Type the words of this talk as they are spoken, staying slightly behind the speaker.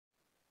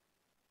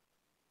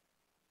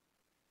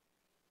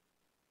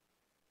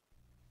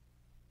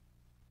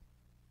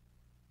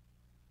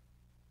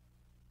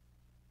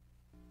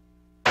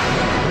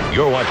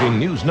You're watching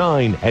News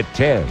 9 at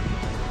 10.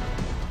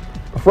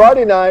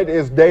 Friday night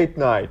is date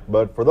night,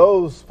 but for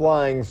those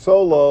flying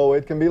solo,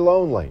 it can be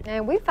lonely.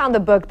 And we found the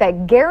book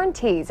that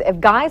guarantees if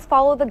guys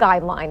follow the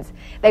guidelines,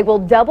 they will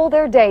double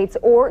their dates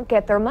or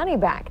get their money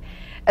back.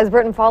 As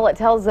Britton Follett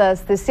tells us,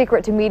 the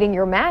secret to meeting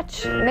your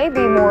match may be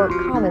more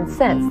common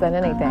sense than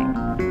anything.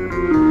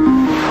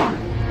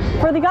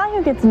 For the guy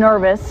who gets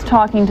nervous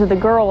talking to the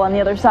girl on the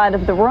other side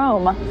of the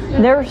room,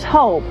 there's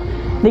hope.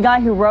 The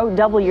guy who wrote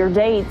Double Your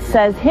Dates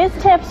says his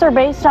tips are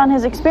based on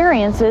his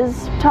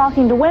experiences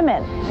talking to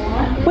women.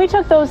 We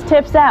took those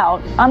tips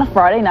out on a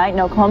Friday night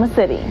in Oklahoma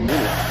City.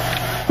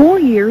 4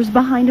 years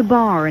behind a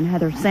bar, and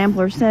Heather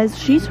Sampler says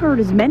she's heard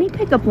as many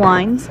pickup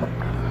lines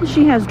as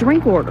she has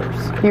drink orders.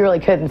 You really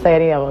couldn't say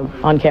any of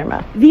them on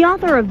camera. The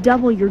author of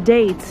Double Your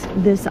Dates,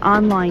 this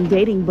online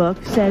dating book,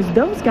 says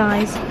those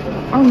guys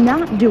are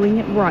not doing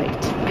it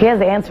right. If he has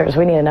the answers,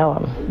 we need to know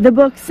them. The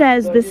book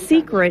says the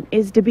secret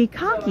is to be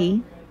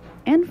cocky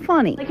and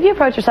funny. Like if you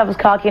approach yourself as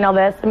cocky and all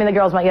this, I mean, the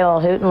girls might get a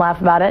little hoot and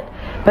laugh about it,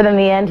 but in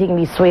the end, he can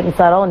be sweet and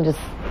subtle and just,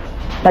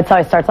 that's how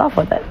he starts off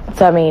with it.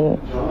 So, I mean,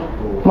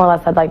 more or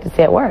less, I'd like to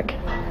see it work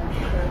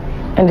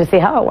and to see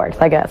how it works,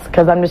 I guess,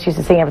 because I'm just used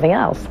to seeing everything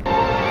else.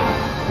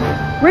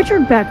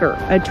 Richard Becker,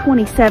 a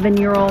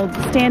 27-year-old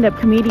stand-up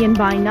comedian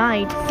by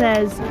night,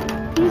 says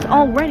he's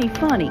already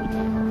funny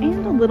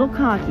and a little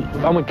cocky.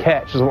 I'm a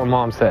catch, is what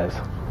Mom says.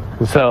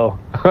 So,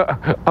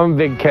 I'm a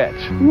big catch.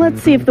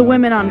 Let's see if the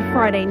women on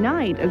Friday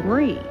night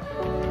agree.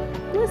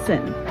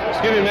 Listen.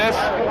 Excuse me, miss.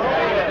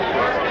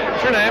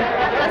 What's your name?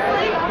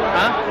 Leslie.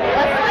 Huh?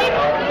 Leslie.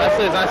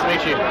 Leslie, it's nice to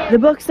meet you. The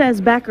book says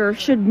Becker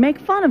should make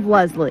fun of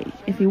Leslie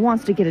if he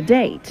wants to get a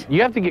date.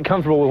 You have to get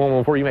comfortable with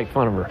one before you make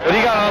fun of her. What do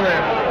you got on there?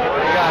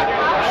 You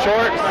got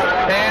shorts,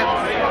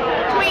 pants?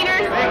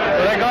 Tweeters. What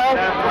are they called?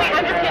 Wait,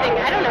 I'm just kidding.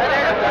 I don't know.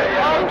 They're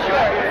long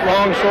shorts.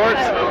 Long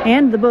shorts?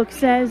 And the book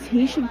says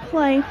he should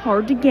play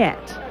hard to get.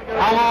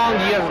 How long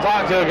do you have to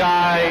talk to a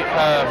guy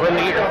for him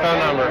to get your phone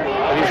number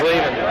if he's leaving?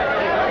 A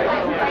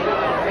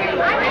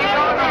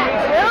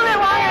little bit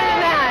longer than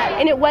that.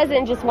 And it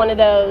wasn't just one of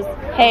those,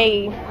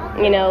 hey,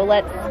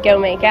 let's go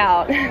make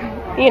out.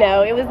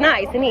 It was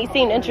nice, and he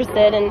seemed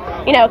interested and,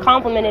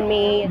 complimented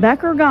me.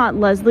 Becker got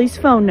Leslie's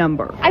phone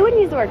number. I wouldn't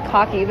use the word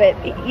cocky, but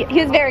he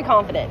was very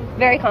confident,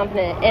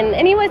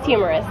 and he was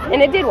humorous,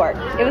 and it did work.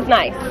 It was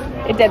nice.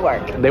 It did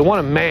work. They want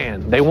a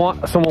man. They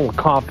want someone with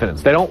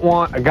confidence. They don't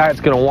want a guy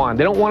that's going to whine.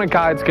 They don't want a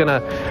guy that's going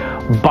to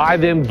buy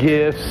them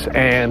gifts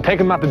and take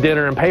them out to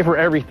dinner and pay for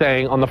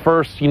everything on the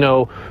first, 2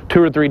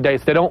 or 3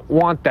 dates. They don't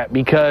want that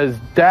because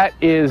that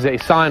is a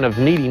sign of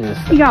neediness.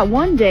 He got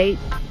one date,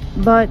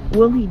 but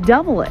will he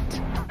double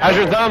it? How's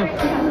your thumb?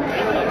 He's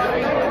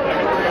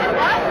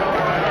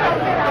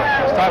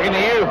talking to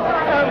you.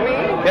 Oh, me?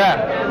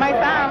 Yeah. My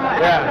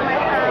thumb.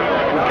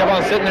 Yeah. You kept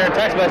on sitting there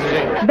text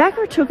messaging.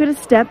 Becker took it a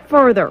step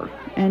further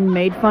and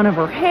made fun of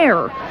her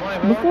hair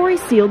before he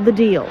sealed the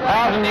deal.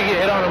 How often do you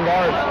get hit on in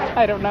bars?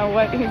 I don't know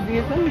what he's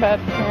using, but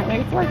apparently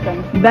it's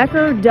working.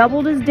 Becker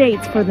doubled his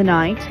dates for the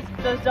night.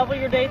 Does Double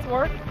Your Dates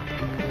work?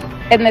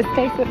 In this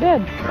case, it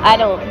did. I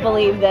don't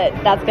believe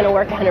that that's going to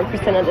work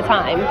 100% of the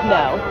time,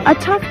 no. A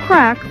tough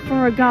crack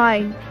for a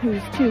guy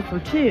who's 2 for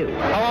 2.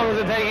 How long does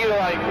it take you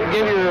to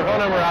give your phone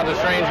number out to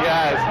strange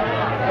guys?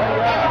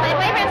 My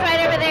boyfriend's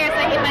right over there,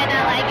 so he might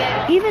not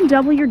like it. Even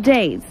Double Your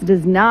Dates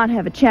does not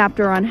have a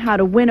chapter on how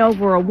to win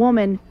over a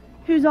woman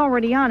who's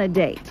already on a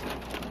date.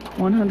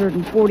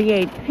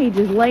 148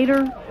 pages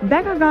later,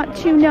 Becker got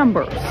 2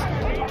 numbers.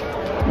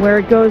 Where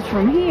it goes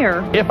from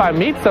here. If I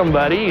meet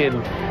somebody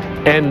and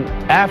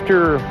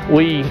after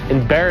we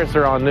embarrass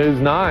her on News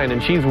 9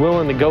 and she's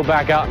willing to go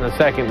back out on a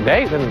second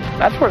date, then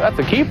that's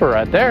a keeper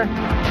right there.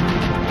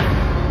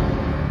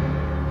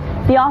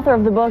 The author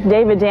of the book,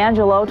 David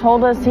D'Angelo,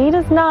 told us he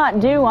does not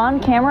do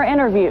on-camera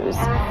interviews.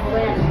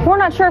 We're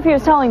not sure if he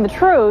was telling the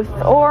truth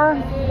or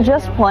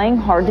just playing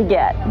hard to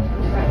get.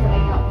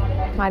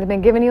 Might have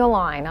been giving you a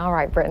line. All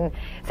right, Britton.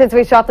 Since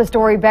we shot the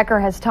story, Becker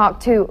has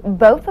talked to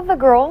both of the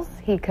girls.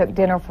 He cooked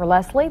dinner for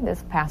Leslie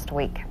this past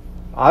week.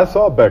 I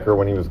saw Becker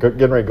when he was getting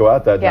ready to go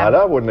out that night.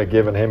 I wouldn't have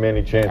given him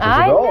any chances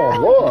at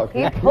all. Look.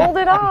 He pulled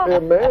it off.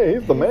 Man,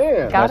 he's the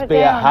man. Got Must be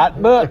a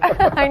hot book.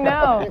 I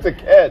know. He's a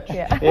catch.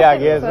 Yeah, I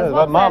guess that's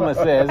what Mama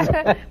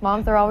says.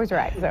 Moms are always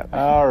right. So.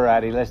 All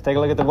righty, let's take a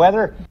look at the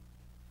weather.